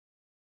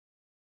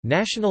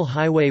National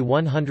Highway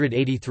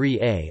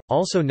 183A,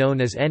 also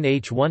known as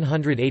NH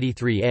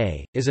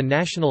 183A, is a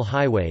national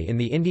highway in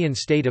the Indian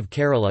state of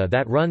Kerala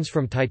that runs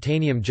from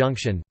Titanium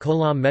Junction,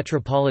 Kollam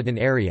metropolitan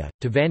area,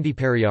 to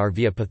Vandiperiyar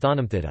via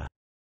Pathanamthitta.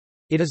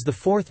 It is the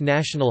fourth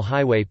national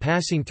highway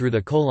passing through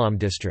the Kollam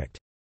district.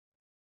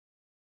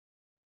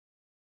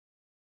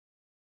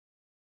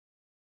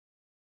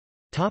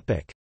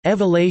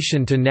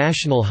 Evelation to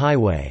national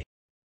highway.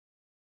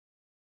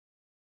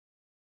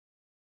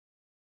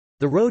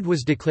 The road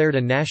was declared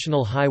a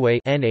national highway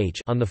 (NH)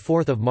 on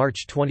 4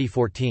 March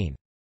 2014.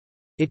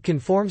 It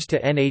conforms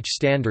to NH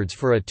standards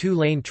for a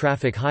two-lane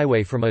traffic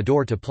highway from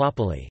Adur to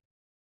Ploppally.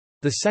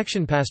 The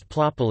section past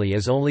Ploppally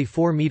is only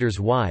 4 meters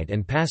wide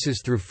and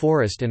passes through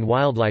forest and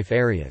wildlife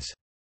areas.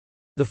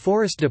 The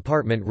Forest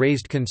Department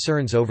raised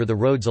concerns over the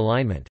road's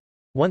alignment.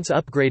 Once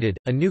upgraded,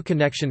 a new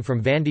connection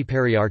from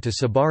Vandiperiyar to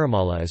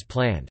Sabarimala is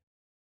planned.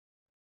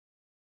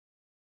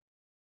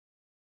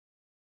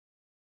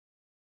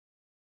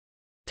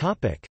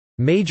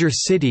 Major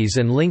cities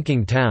and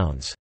linking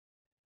towns.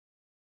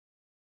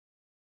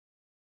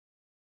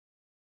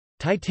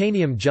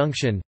 Titanium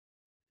Junction,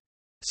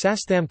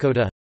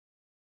 Sasthamkota,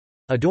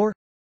 Adur,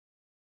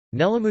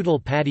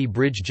 Nellamudal Paddy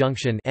Bridge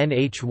Junction.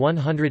 NH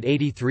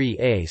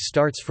 183A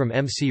starts from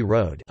MC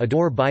Road.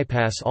 Adur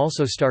bypass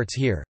also starts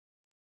here.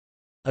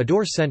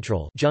 Adur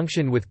Central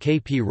junction with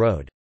KP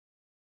Road.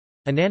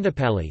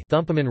 Anandapalli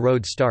Thumpaman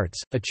Road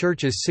starts. A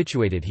church is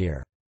situated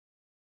here.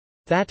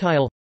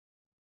 Thatile,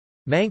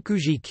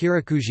 Mankuji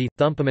Kirakuji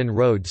Thumpaman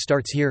Road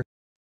starts here.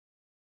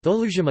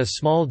 Tholujam, a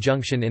small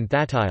junction in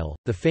Thatile.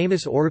 The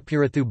famous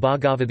Orupurathu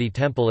Bhagavathi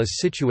temple is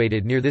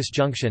situated near this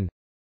junction.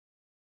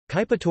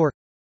 Kaipator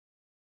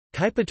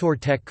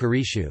Tek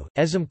Karishu,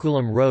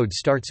 Ezamkulam Road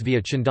starts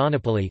via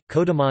Chandanapalli,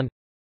 Kodaman.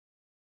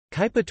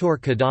 Kaipator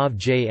Kadav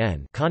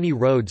JN Kani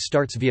Road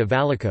starts via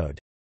Valakode.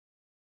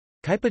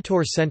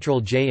 Kaipator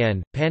Central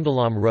JN,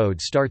 Pandalam Road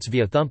starts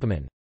via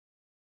Thumpaman.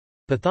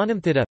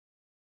 Pathanamthitta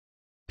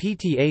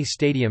PTA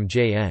Stadium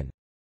JN.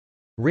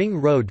 Ring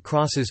Road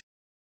crosses.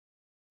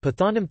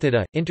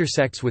 Pathanamthitta,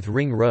 intersects with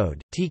Ring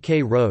Road,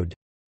 TK Road.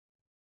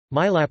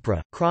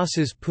 Mylapura,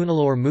 crosses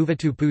Punalore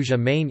Muvatupuja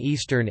Main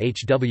Eastern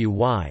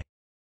HWY.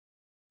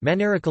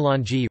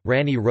 Manarakalanji,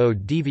 Rani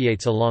Road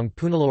deviates along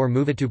Punalore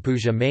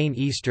Muvatupuja Main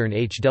Eastern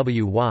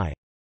HWY.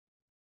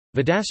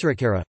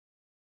 Vidasarakara,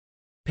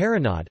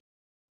 Paranad,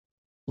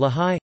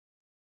 Lahai,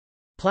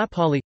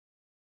 Plappally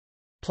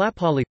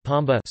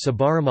Pamba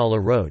Sabarimala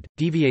Road,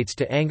 deviates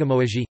to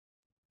Angamoaji.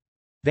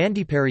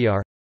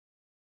 Vandiperiyar,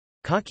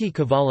 Kaki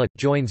Kavala,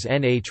 joins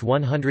NH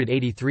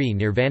 183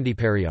 near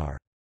Vandiperiyar.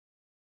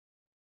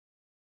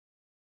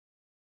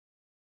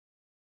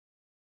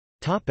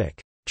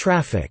 Traffic.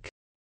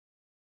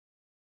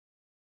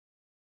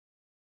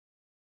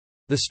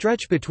 The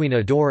stretch between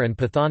Adur and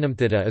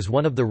Pathanamthitta is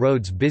one of the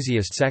road's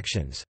busiest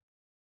sections.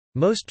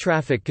 Most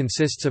traffic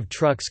consists of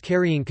trucks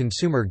carrying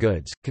consumer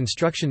goods,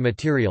 construction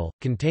material,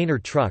 container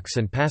trucks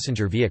and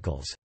passenger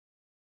vehicles.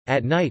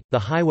 At night, the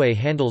highway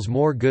handles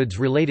more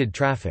goods-related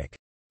traffic.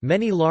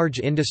 Many large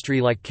industry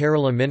like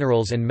Kerala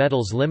Minerals and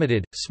Metals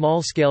Limited,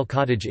 small-scale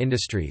cottage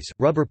industries,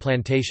 rubber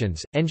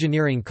plantations,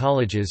 engineering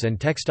colleges and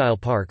textile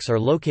parks are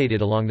located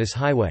along this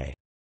highway.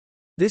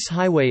 This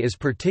highway is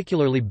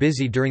particularly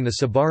busy during the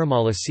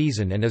Sabarimala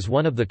season and is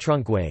one of the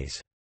trunk ways.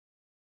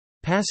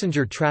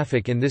 Passenger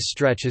traffic in this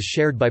stretch is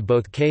shared by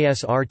both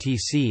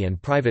KSRTC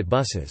and private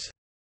buses.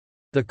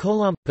 The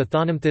Kollam –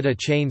 Pathanamthitta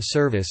chain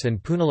service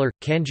and Punalur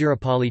 –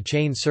 Kanjirapalli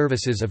chain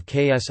services of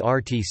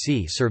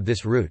KSRTC serve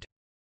this route.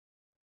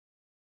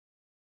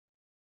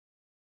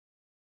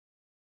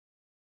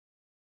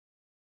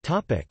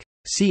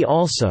 See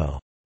also: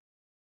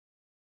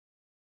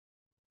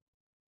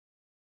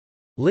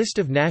 List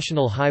of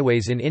national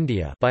highways in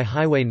India by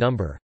highway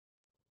number.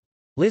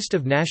 List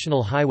of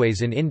national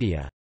highways in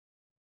India.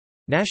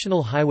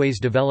 National Highways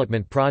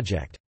Development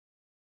Project.